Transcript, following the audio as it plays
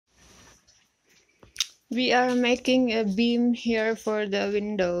We are making a beam here for the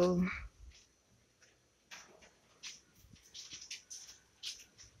window.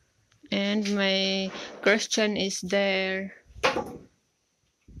 And my Christian is there.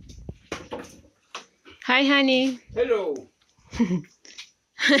 Hi, honey. Hello.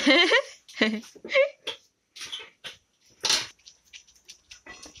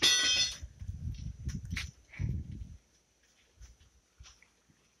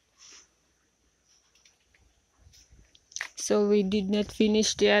 So we did not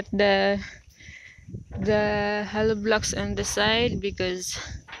finish yet the hollow blocks on the side because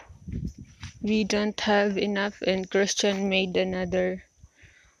we don't have enough, and Christian made another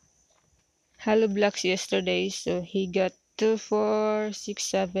hollow blocks yesterday, so he got 2, 4, 6,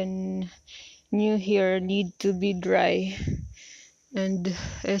 7 new here need to be dry, and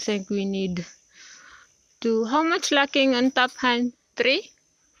I think we need to, how much lacking on top, Han? 3?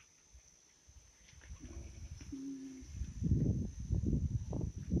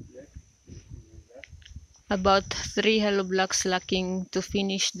 About 3 hollow blocks lacking to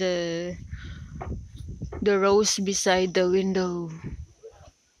finish the rows beside the window.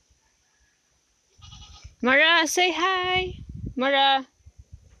 Mara, say hi. Mara.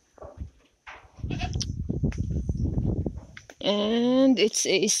 And it's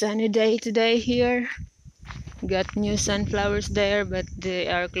a sunny day today here. Got new sunflowers there, but they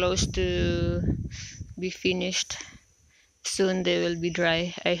are close to be finished. Soon they will be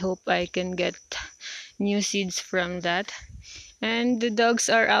dry. I hope I can get new seeds from that. And the dogs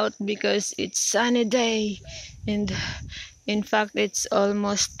are out because it's sunny day. And in fact, it's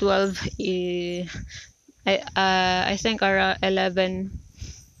almost 12. I think around 11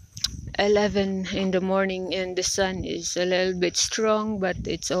 in the morning, and the sun is a little bit strong, but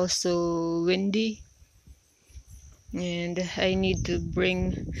it's also windy. And I need to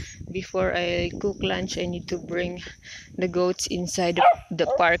bring, before I cook lunch, I need to bring the goats inside the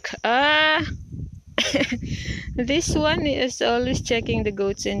park. This one is always checking the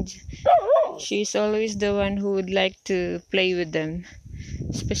goats, and she's always the one who would like to play with them,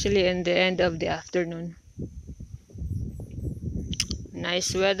 especially in the end of the afternoon.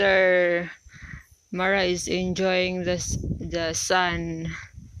 Nice weather. Mara is enjoying the sun.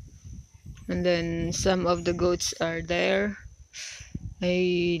 And then some of the goats are there.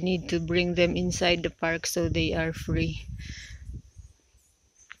 I need to bring them inside the park so they are free.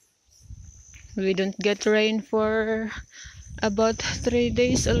 We don't get rain for about 3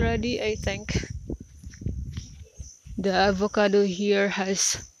 days already, I think. The avocado here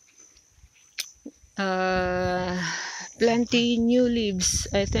has plenty new leaves.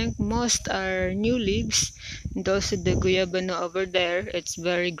 I think most are new leaves. And also the guyabano over there, it's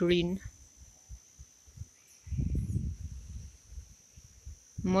very green.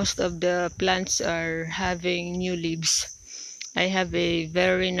 Most of the plants are having new leaves. I have a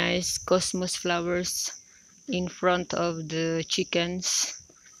very nice cosmos flowers in front of the chickens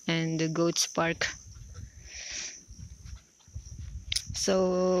and the goats park.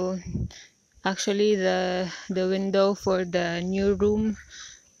 So actually the window for the new room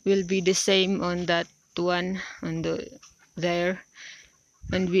will be the same on that one on there,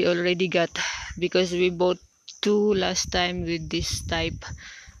 and we already got, because we bought 2 last time with this type.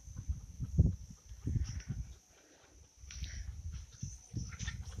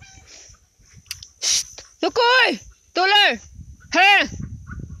 Tukoy! Tuller! Hey!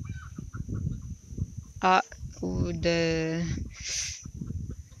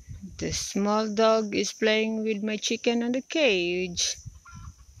 The small dog is playing with my chicken on the cage.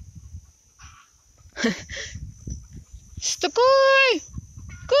 Tukoy!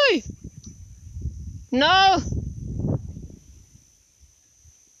 Koy! No!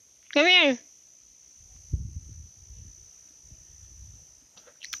 Come here!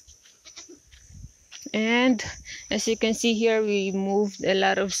 And as you can see here, we moved a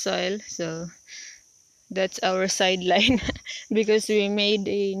lot of soil, so that's our sideline because we made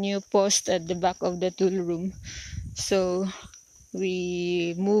a new post at the back of the tool room, so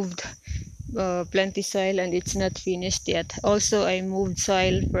we moved plenty soil, and it's not finished yet. Also, I moved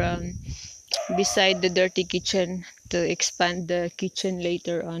soil from beside the dirty kitchen to expand the kitchen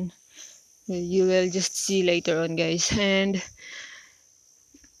later on. You will just see later on, guys. And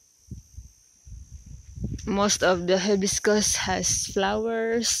most of the hibiscus has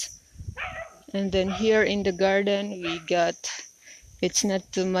flowers. And then here in the garden we got, it's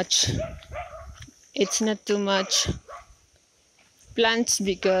not too much plants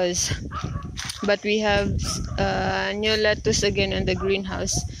because, but we have new lettuce again in the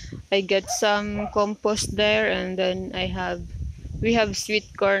greenhouse. I get some compost there, and then I have we have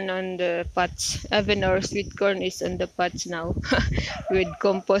sweet corn on the pots. Even our sweet corn is on the pots now with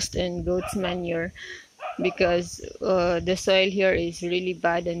compost and goat's manure because the soil here is really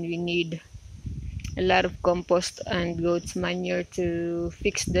bad and we need a lot of compost and goat's manure to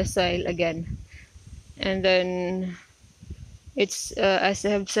fix the soil again. And then it's as I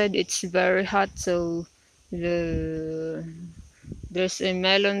have said, it's very hot, so the there's a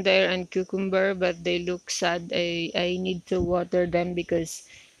melon there and cucumber, but they look sad. I need to water them because,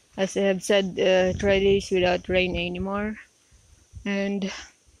 as I have said, 3 days without rain anymore, and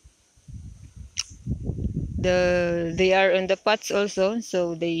they are in the pots also,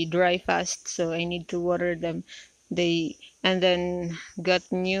 so they dry fast. So I need to water them. They and then got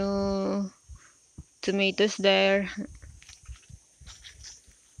new tomatoes there.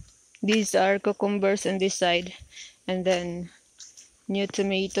 These are cucumbers on this side, and then new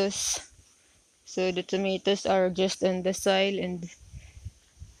tomatoes. So the tomatoes are just on the soil, and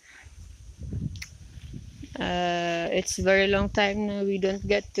it's very long time now we don't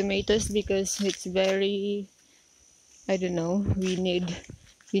get tomatoes because it's very, I don't know, we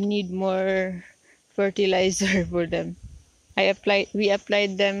need more fertilizer for them. We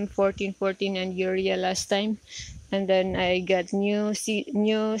applied them 14-14 and urea last time, and then I got new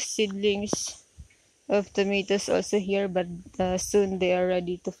seedlings of tomatoes also here, but soon they are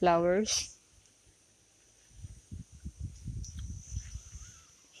ready to flowers.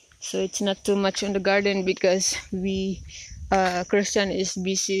 So it's not too much on the garden because Christian is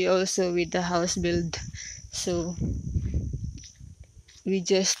busy also with the house build. So we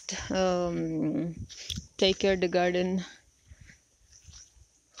just take care of the garden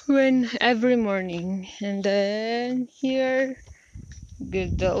when every morning. And then here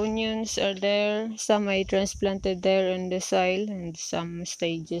the onions are there. Some I transplanted there in the soil and some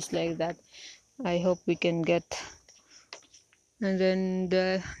stages like that. I hope we can get. And then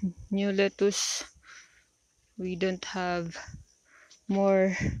the new lettuce, we don't have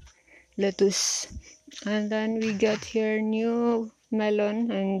more lettuce. And then we got here new melon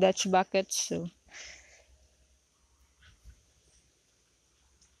and Dutch buckets. So,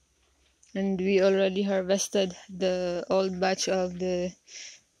 and we already harvested the old batch of the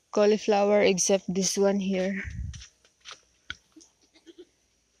cauliflower except this one here.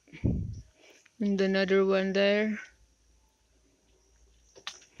 And another one there.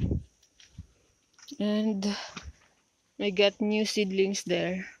 And I got new seedlings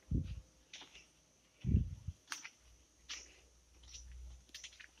there.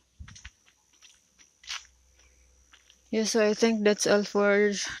 Yeah, so I think that's all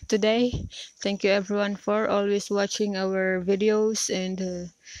for today. Thank you everyone for always watching our videos, and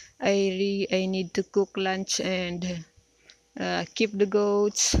I need to cook lunch and keep the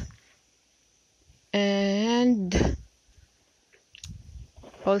goats, and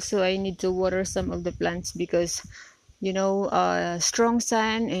also I need to water some of the plants because strong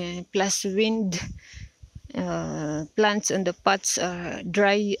sun and plus wind, plants in the pots are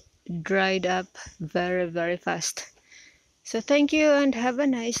dried up very fast. So thank you and have a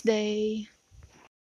nice day.